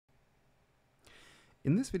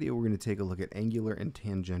In this video, we're going to take a look at angular and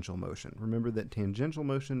tangential motion. Remember that tangential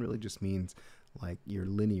motion really just means like your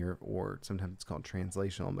linear, or sometimes it's called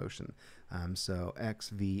translational motion. So x,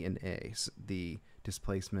 v, and a, the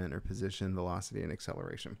displacement or position, velocity, and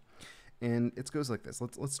acceleration. And it goes like this.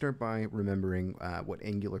 Let's start by remembering what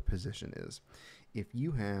angular position is. If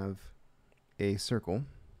you have a circle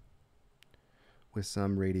with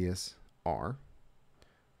some radius r,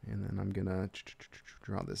 and then I'm gonna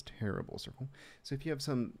draw this terrible circle. So if you have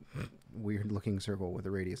some weird looking circle with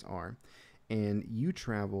a radius r, and you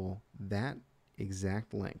travel that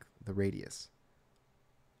exact length, the radius,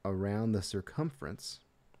 around the circumference,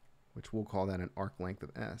 which we'll call that an arc length of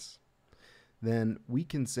s, then we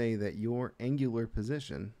can say that your angular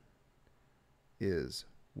position is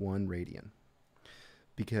 1 radian.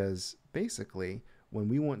 Because basically, when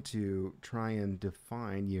we want to try and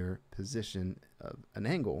define your position of an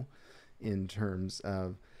angle in terms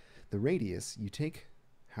of the radius, you take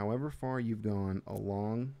however far you've gone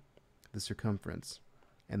along the circumference,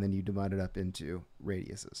 and then you divide it up into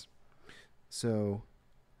radiuses. So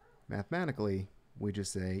mathematically, we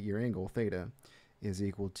just say your angle theta is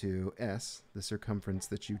equal to s, the circumference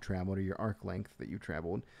that you traveled, or your arc length that you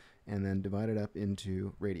traveled, and then divide it up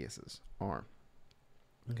into radiuses, r.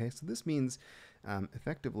 Okay, so this means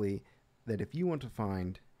effectively that if you want to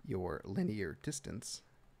find your linear distance,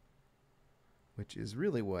 which is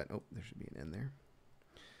really what, oh, there should be an N there.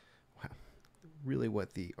 Wow, really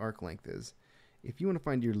what the arc length is. If you want to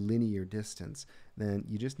find your linear distance, then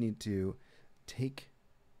you just need to take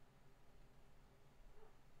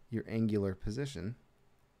your angular position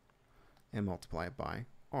and multiply it by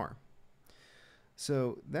r.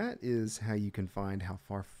 So that is how you can find how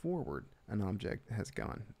far forward an object has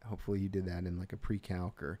gone. Hopefully you did that in like a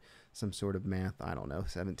pre-calc or some sort of math, I don't know,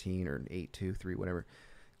 17 or 8, 2, 3, whatever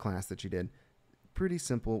class that you did. Pretty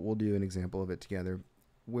simple. We'll do an example of it together.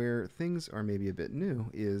 Where things are maybe a bit new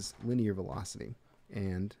is linear velocity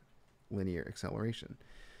and linear acceleration.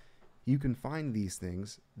 You can find these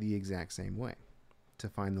things the exact same way. To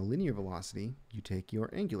find the linear velocity, you take your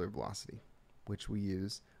angular velocity, which we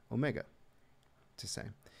use omega to say,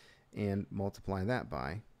 and multiply that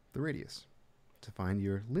by the radius. To find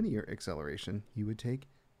your linear acceleration, you would take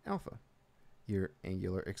alpha, your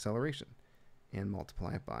angular acceleration, and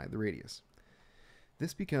multiply it by the radius.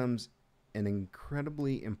 This becomes an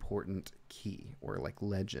incredibly important key, or like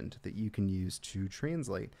legend, that you can use to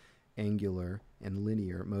translate angular and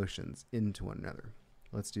linear motions into one another.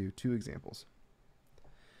 Let's do 2 examples.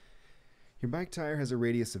 Your bike tire has a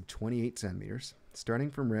radius of 28 centimeters. Starting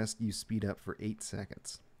from rest, you speed up for 8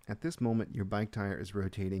 seconds. At this moment, your bike tire is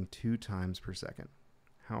rotating 2 times per second.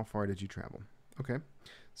 How far did you travel? Okay,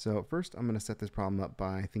 so first I'm going to set this problem up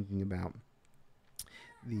by thinking about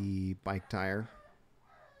the bike tire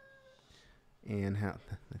and how,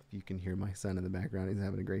 if you can hear my son in the background, he's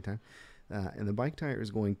having a great time. And the bike tire is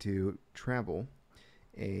going to travel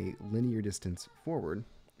a linear distance forward,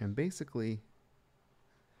 and basically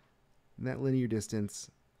that linear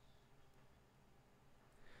distance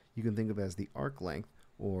you can think of as the arc length,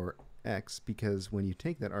 or x, because when you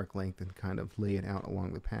take that arc length and kind of lay it out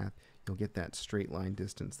along the path, you'll get that straight line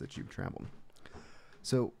distance that you've traveled.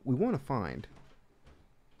 So we want to find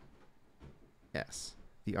s,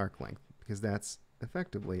 the arc length, because that's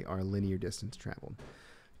effectively our linear distance traveled.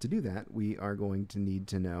 To do that, we are going to need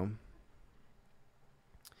to know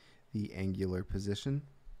the angular position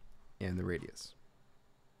and the radius.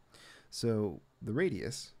 So the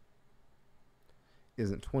radius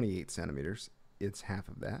isn't 28 centimeters, it's half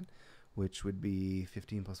of that, which would be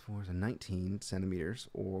 15 plus 4 is 19 centimeters,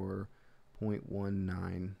 or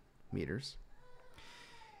 0.19 meters.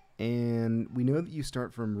 And we know that you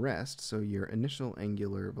start from rest, so your initial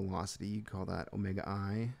angular velocity, you call that omega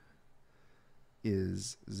I,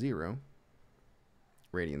 is 0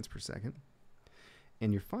 radians per second.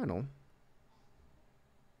 And your final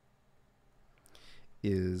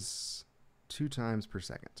is 2 times per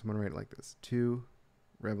second. So I'm going to write it like this: 2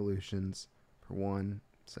 revolutions per 1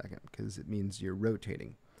 second, because it means you're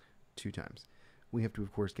rotating 2 times. We have to,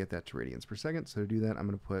 of course, get that to radians per second. So to do that, I'm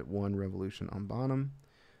going to put 1 revolution on bottom,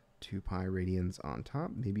 2 pi radians on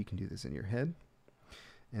top. Maybe you can do this in your head.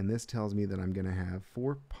 And this tells me that I'm going to have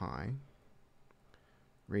 4 pi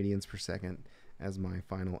radians per second as my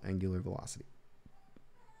final angular velocity.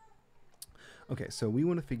 Okay, so we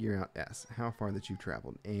want to figure out s, how far that you've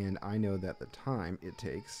traveled, and I know that the time it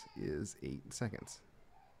takes is 8 seconds.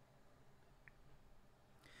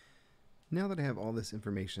 Now that I have all this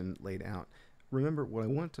information laid out, remember what I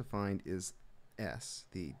want to find is s,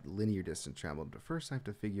 the linear distance traveled, but first I have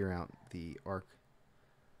to figure out the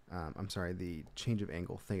the change of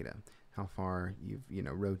angle theta. how far you've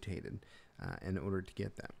rotated in order to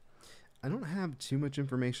get that. I don't have too much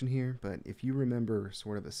information here, but if you remember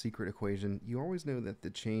sort of a secret equation, you always know that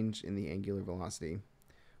the change in the angular velocity,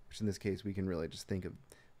 which in this case we can really just think of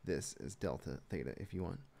this as delta theta if you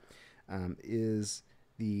want, is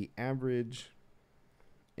the average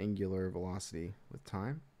angular velocity with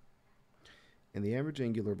time. And the average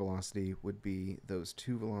angular velocity would be those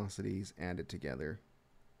two velocities added together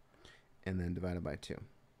and then divided by 2.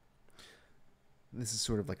 This is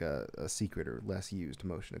sort of like a secret or less used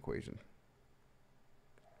motion equation.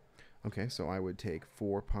 Okay, so I would take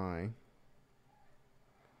 4 pi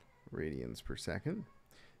radians per second.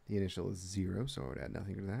 The initial is 0, so I would add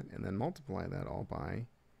nothing to that, and then multiply that all by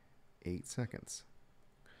 8 seconds,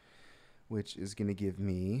 which is going to give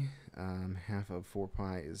me half of 4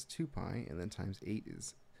 pi is 2 pi, and then times 8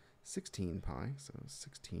 is 16 pi, so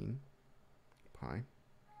 16 pi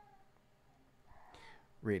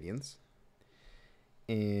radians.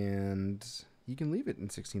 And you can leave it in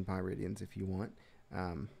 16 pi radians if you want.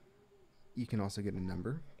 You can also get a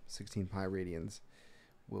number. 16 pi radians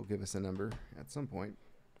will give us a number at some point.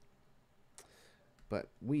 But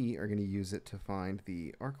we are going to use it to find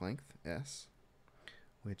the arc length, S,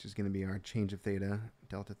 which is going to be our change of theta,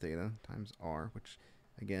 delta theta, times r, which,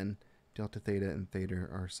 again, delta theta and theta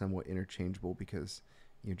are somewhat interchangeable because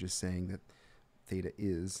you're just saying that theta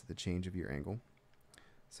is the change of your angle.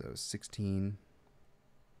 So 16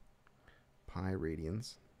 pi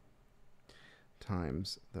radians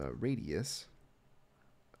times the radius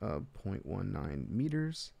of 0.19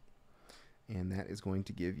 meters, and that is going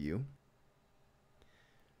to give you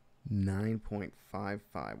 9.55,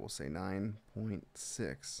 we'll say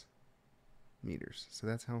 9.6 meters. So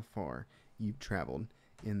that's how far you've traveled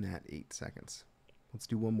in that 8 seconds. Let's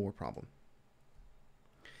do one more problem.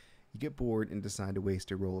 You get bored and decide to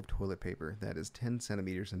waste a roll of toilet paper that is 10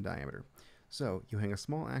 centimeters in diameter. So you hang a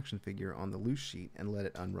small action figure on the loose sheet and let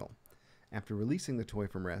it unroll. After releasing the toy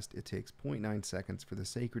from rest, it takes 0.9 seconds for the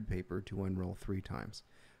sacred paper to unroll 3 times.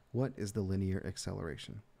 What is the linear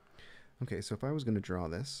acceleration? Okay, so if I was going to draw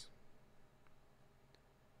this,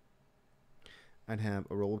 I'd have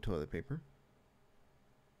a roll of toilet paper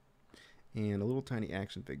and a little tiny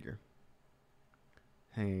action figure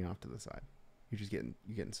hanging off to the side. You're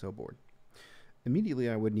getting so bored. Immediately,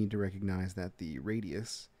 I would need to recognize that the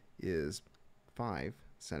radius is 5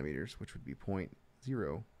 centimeters, which would be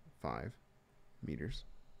 0.05 meters.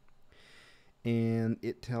 And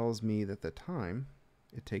it tells me that the time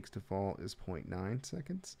it takes to fall is 0.9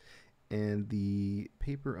 seconds, and the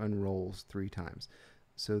paper unrolls 3 times.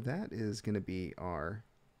 So that is going to be our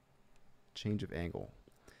change of angle,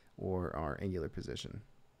 or our angular position.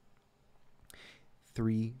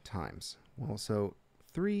 3 times. Well, so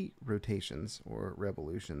 3 rotations, or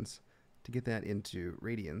revolutions, to get that into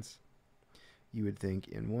radians, you would think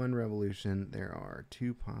in 1 revolution there are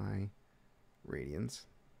 2 pi radians.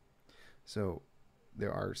 So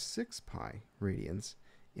there are 6 pi radians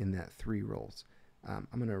in that 3 rolls. I'm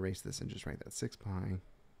going to erase this and just write that 6 pi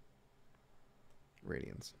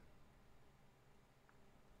radians.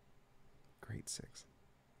 Great 6.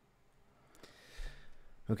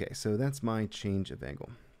 Okay, so that's my change of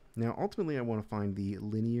angle. Now, ultimately, I want to find the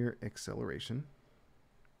linear acceleration.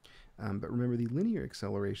 But remember, the linear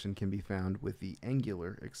acceleration can be found with the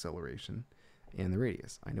angular acceleration and the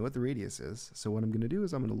radius. I know what the radius is, so what I'm going to do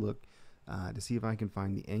is I'm going to look to see if I can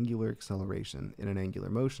find the angular acceleration in an angular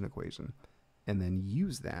motion equation, and then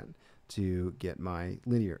use that to get my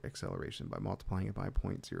linear acceleration by multiplying it by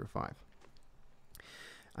 0.05.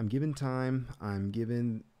 I'm given time, I'm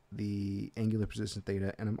given the angular position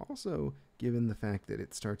theta, and I'm also given the fact that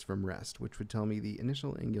it starts from rest, which would tell me the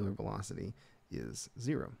initial angular velocity is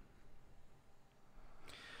 0.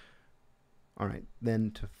 All right,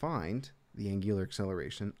 then to find the angular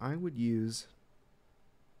acceleration, I would use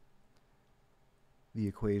the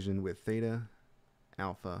equation with theta,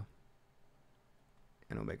 alpha,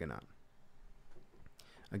 and omega naught.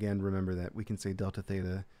 Again, remember that we can say delta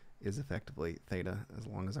theta is effectively theta as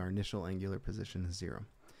long as our initial angular position is 0.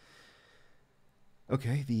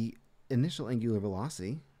 Okay, the initial angular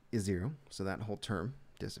velocity is 0, so that whole term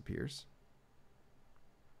disappears.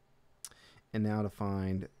 And now to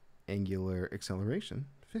find angular acceleration,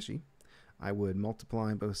 fishy, I would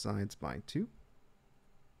multiply both sides by 2.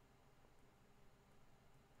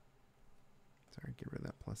 Sorry, get rid of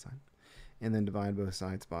that plus sign. And then divide both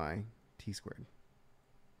sides by t squared.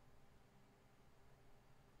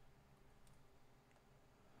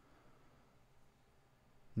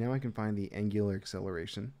 Now I can find the angular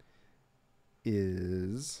acceleration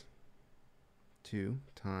is 2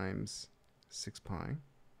 times 6 pi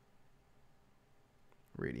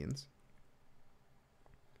radians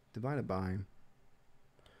divided by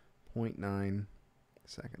 0.9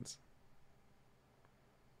 seconds.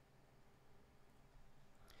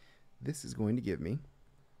 This is going to give me,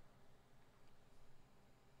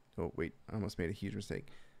 oh wait, I almost made a huge mistake,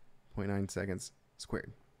 0.9 seconds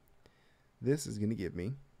squared. This is going to give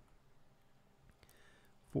me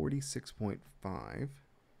 46.5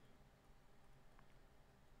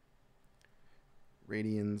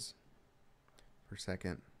 radians per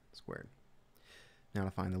second squared. Now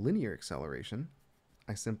to find the linear acceleration,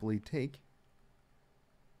 I simply take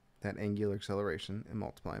that angular acceleration and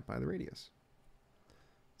multiply it by the radius.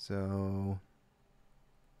 So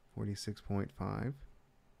 46.5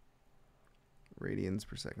 radians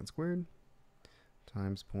per second squared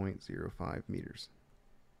times 0.05 meters,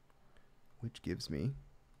 which gives me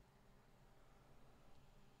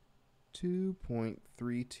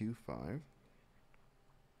 2.325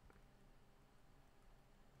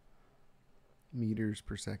 meters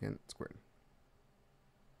per second squared.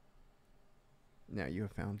 Now you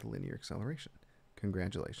have found the linear acceleration.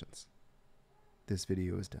 Congratulations. This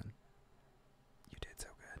video is done.